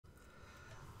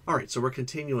All right, so we're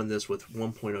continuing this with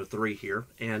 1.03 here,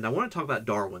 and I want to talk about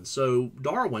Darwin. So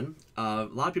Darwin, a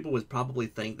lot of people would probably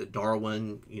think that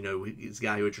Darwin, he's the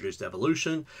guy who introduced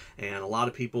evolution, and a lot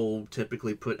of people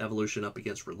typically put evolution up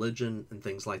against religion and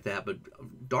things like that, but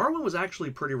Darwin was actually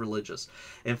pretty religious.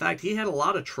 In fact, he had a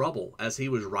lot of trouble as he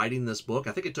was writing this book.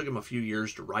 I think it took him a few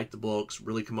years to write the books,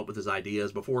 really come up with his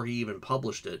ideas before he even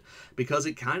published it, because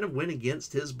it kind of went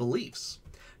against his beliefs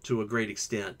to a great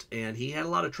extent, and he had a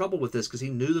lot of trouble with this because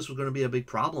he knew this was going to be a big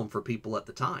problem for people at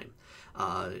the time.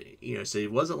 So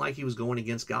it wasn't like he was going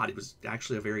against God. He was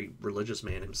actually a very religious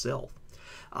man himself.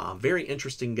 Very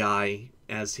interesting guy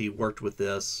as he worked with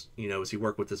this,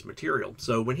 material.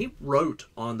 So when he wrote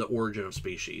on the origin of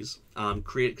species,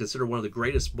 considered one of the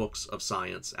greatest books of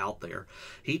science out there,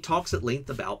 he talks at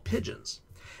length about pigeons.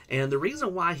 And the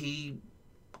reason why he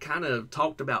kind of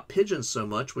talked about pigeons so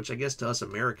much, which I guess to us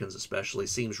Americans especially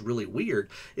seems really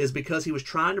weird, is because he was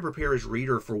trying to prepare his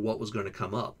reader for what was going to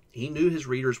come up. He knew his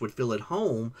readers would feel at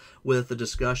home with the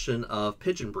discussion of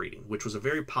pigeon breeding, which was a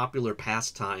very popular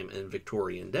pastime in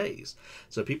Victorian days.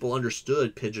 So people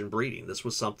understood pigeon breeding. This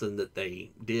was something that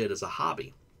they did as a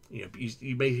hobby.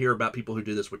 You may hear about people who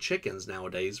do this with chickens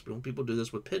nowadays, but people do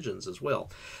this with pigeons as well.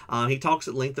 He talks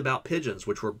at length about pigeons,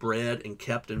 which were bred and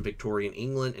kept in Victorian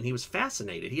England, and he was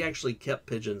fascinated. He actually kept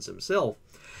pigeons himself,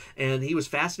 and he was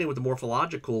fascinated with the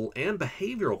morphological and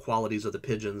behavioral qualities of the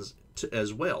pigeons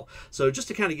as well. So just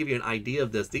to kind of give you an idea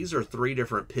of this, these are 3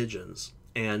 different pigeons.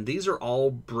 And these are all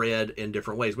bred in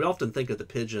different ways. We often think of the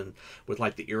pigeon with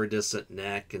like the iridescent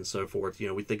neck and so forth.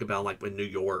 We think about like in New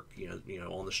York,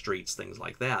 on the streets, things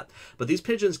like that. But these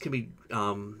pigeons can be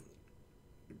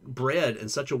bred in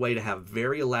such a way to have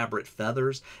very elaborate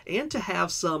feathers and to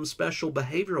have some special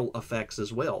behavioral effects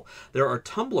as well. There are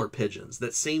tumbler pigeons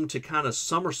that seem to kind of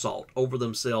somersault over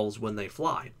themselves when they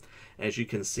fly, as you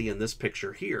can see in this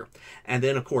picture here. And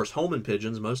then, of course, homing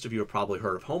pigeons. Most of you have probably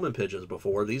heard of homing pigeons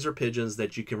before. These are pigeons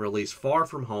that you can release far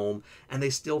from home, and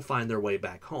they still find their way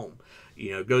back home.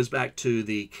 It goes back to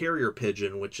the carrier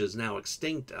pigeon, which is now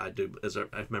extinct,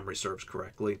 if memory serves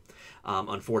correctly,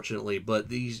 unfortunately. But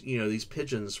these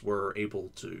pigeons were able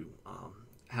to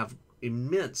have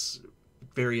immense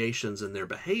variations in their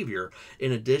behavior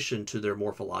in addition to their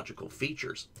morphological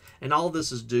features. And all of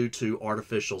this is due to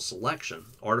artificial selection.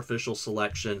 Artificial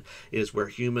selection is where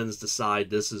humans decide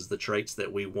this is the traits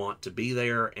that we want to be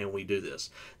there, and we do this.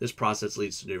 This process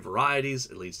leads to new varieties,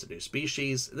 it leads to new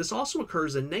species. This also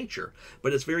occurs in nature,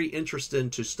 but it's very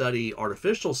interesting to study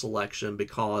artificial selection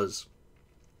because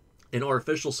in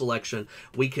artificial selection,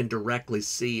 we can directly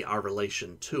see our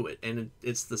relation to it. And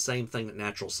it's the same thing that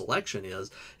natural selection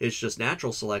is. It's just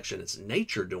natural selection, it's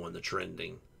nature doing the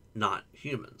trending, not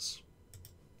humans.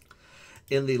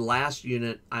 In the last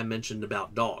unit, I mentioned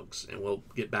about dogs, and we'll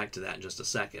get back to that in just a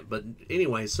second. But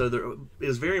anyway, so it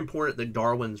was very important that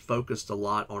Darwin focused a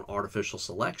lot on artificial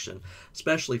selection,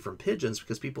 especially from pigeons,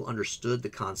 because people understood the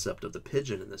concept of the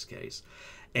pigeon in this case.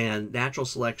 And natural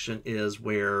selection is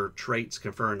where traits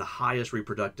conferring the highest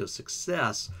reproductive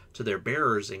success to their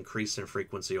bearers increase in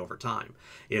frequency over time.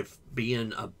 If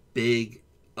being a big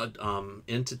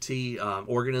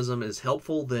organism is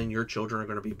helpful, then your children are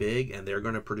going to be big and they're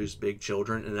going to produce big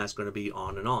children, and that's going to be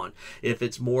on and on. If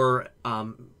it's more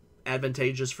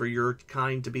advantageous for your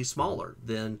kind to be smaller,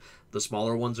 then the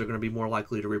smaller ones are going to be more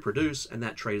likely to reproduce, and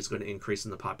that trait is going to increase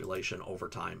in the population over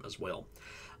time as well.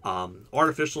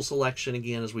 Artificial selection,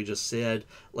 again, as we just said,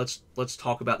 let's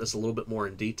talk about this a little bit more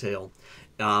in detail.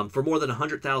 For more than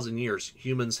 100,000 years,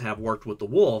 humans have worked with the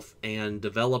wolf and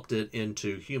developed it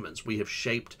into humans. We have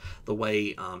shaped the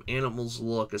way animals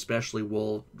look, especially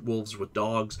wolves with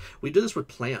dogs. We do this with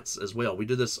plants as well. We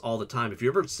do this all the time. If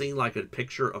you've ever seen like a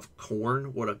picture of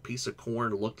corn, what a piece of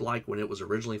corn looked like when it was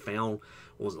originally found,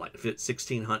 what was it, like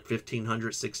 1500s,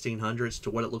 1600s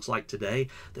to what it looks like today,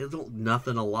 they look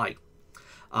nothing alike.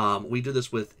 We do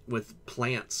this with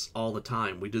plants all the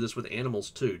time. We do this with animals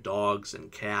too, dogs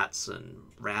and cats and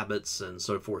rabbits and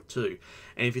so forth too.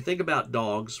 And if you think about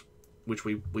dogs, which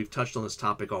we've touched on this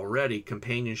topic already,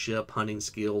 companionship, hunting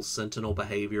skills, sentinel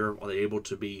behavior, are they able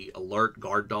to be alert,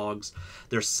 guard dogs,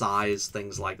 their size,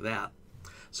 things like that.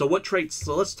 So what traits,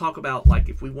 so let's talk about, like,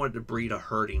 if we wanted to breed a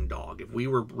herding dog, if we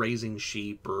were raising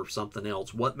sheep or something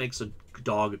else, what makes a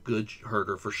dog a good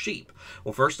herder for sheep?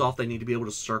 Well, first off, they need to be able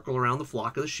to circle around the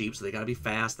flock of the sheep, so they got to be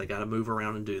fast, they got to move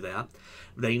around and do that.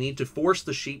 They need to force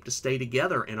the sheep to stay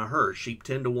together in a herd. Sheep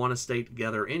tend to want to stay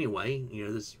together anyway,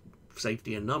 this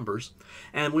safety in numbers.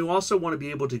 And we also want to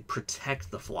be able to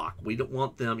protect the flock. We don't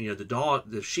want them,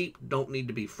 the sheep don't need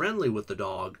to be friendly with the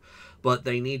dog, but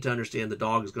they need to understand the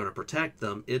dog is going to protect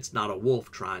them. It's not a wolf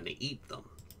trying to eat them,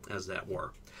 as that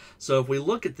were. So if we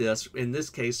look at this, in this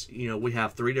case, we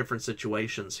have three different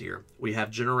situations here. We have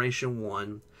generation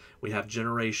 1, we have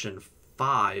generation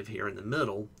 5 here in the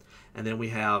middle, and then we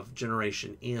have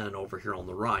generation N over here on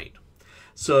the right.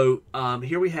 So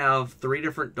here we have three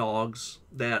different dogs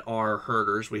that are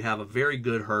herders. We have a very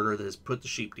good herder that has put the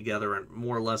sheep together and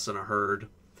more or less in a herd.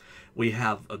 We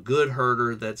have a good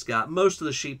herder that's got most of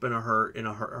the sheep in a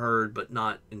herd, but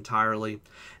not entirely.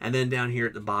 And then down here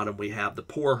at the bottom, we have the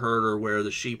poor herder where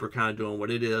the sheep are kind of doing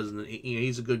what it is. And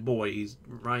he's a good boy. He's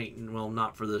right. Well,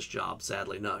 not for this job,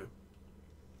 sadly, no.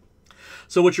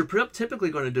 So what you're typically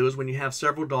going to do is when you have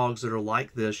several dogs that are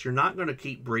like this, you're not going to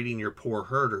keep breeding your poor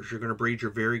herders. You're going to breed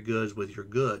your very goods with your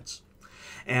goods.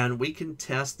 And we can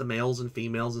test the males and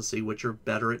females and see which are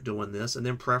better at doing this. And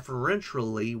then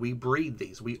preferentially, we breed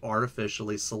these. We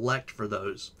artificially select for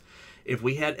those. If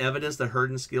we had evidence that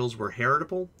herding skills were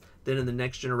heritable, then in the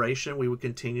next generation, we would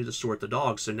continue to sort the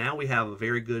dogs. So now we have a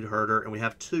very good herder, and we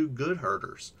have two good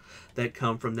herders that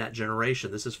come from that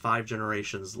generation. This is 5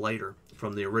 generations later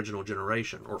from the original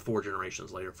generation, or 4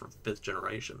 generations later from 5th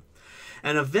generation.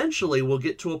 And eventually we'll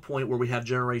get to a point where we have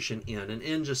generation N, and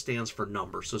N just stands for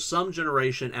number. So some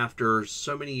generation after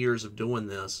so many years of doing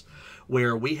this,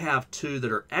 where we have 2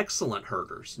 that are excellent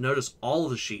herders. Notice all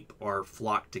of the sheep are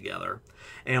flocked together,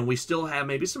 and we still have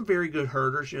maybe some very good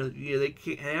herders.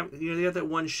 They have that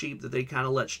one sheep that they kind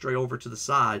of let stray over to the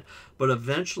side, but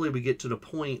eventually we get to the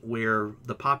point where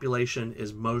the population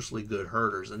is mostly good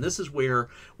herders, and this is where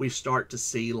we start to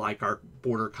see like our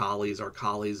border collies, our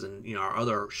collies, and our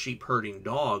other sheep herding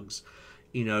dogs,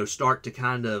 start to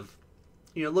kind of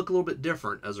look a little bit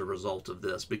different as a result of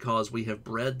this, because we have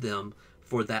bred them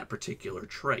for that particular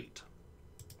trait.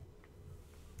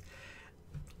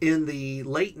 In the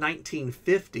late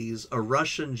 1950s, a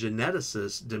Russian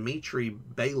geneticist, Dmitry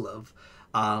Bailev,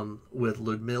 with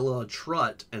Ludmila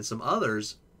Trut and some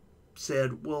others,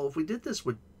 said, well, if we did this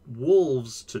with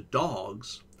wolves to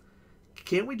dogs,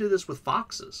 can't we do this with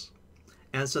foxes?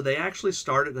 And so they actually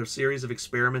started a series of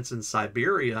experiments in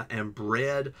Siberia and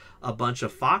bred a bunch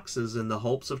of foxes in the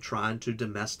hopes of trying to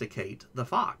domesticate the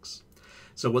fox.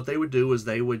 So what they would do is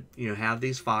they would, have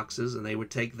these foxes, and they would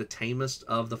take the tamest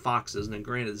of the foxes. And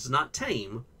granted, it's not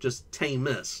tame, just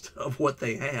tamest of what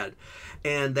they had.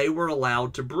 And they were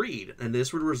allowed to breed. And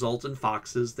this would result in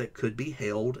foxes that could be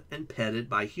held and petted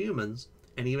by humans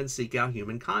and even seek out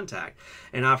human contact.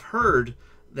 And I've heard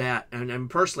that, and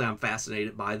personally I'm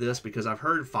fascinated by this, because I've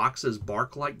heard foxes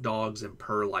bark like dogs and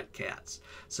purr like cats.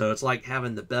 So it's like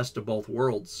having the best of both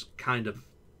worlds, kind of,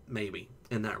 maybe,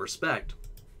 in that respect.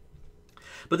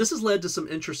 But this has led to some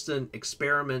interesting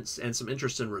experiments and some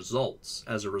interesting results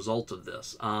as a result of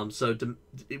this. So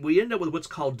we end up with what's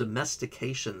called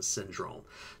domestication syndrome.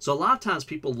 So a lot of times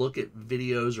people look at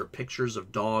videos or pictures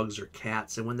of dogs or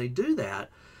cats, and when they do that,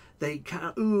 they kind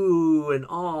of ooh and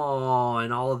aw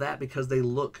and all of that because they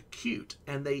look cute.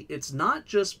 And it's not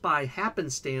just by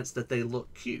happenstance that they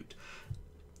look cute.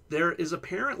 There is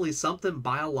apparently something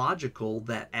biological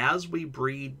that as we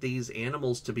breed these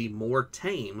animals to be more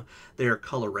tame, their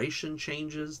coloration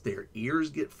changes, their ears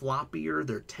get floppier,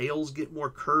 their tails get more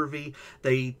curvy.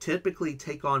 They typically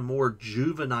take on more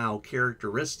juvenile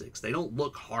characteristics. They don't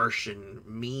look harsh and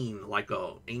mean like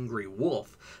an angry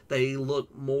wolf. They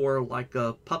look more like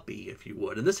a puppy, if you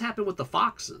would. And this happened with the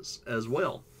foxes as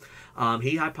well.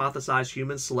 He hypothesized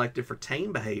humans selected for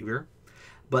tame behavior,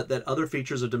 but that other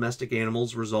features of domestic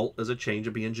animals result as a change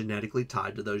of being genetically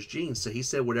tied to those genes. So he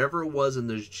said whatever it was in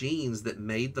those genes that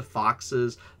made the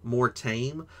foxes more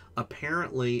tame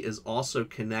apparently is also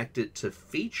connected to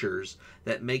features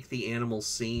that make the animals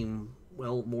seem,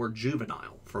 well, more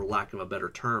juvenile, for lack of a better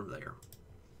term there.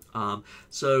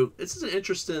 So this is an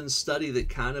interesting study that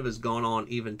kind of has gone on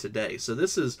even today. So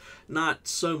this is not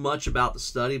so much about the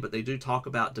study, but they do talk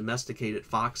about domesticated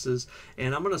foxes.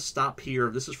 And I'm going to stop here.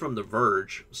 This is from The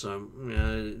Verge, so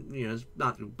it's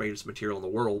not the greatest material in the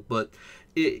world, but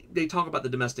they talk about the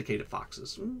domesticated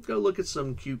foxes. Go look at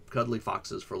some cute, cuddly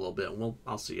foxes for a little bit, and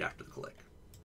I'll see you after the click.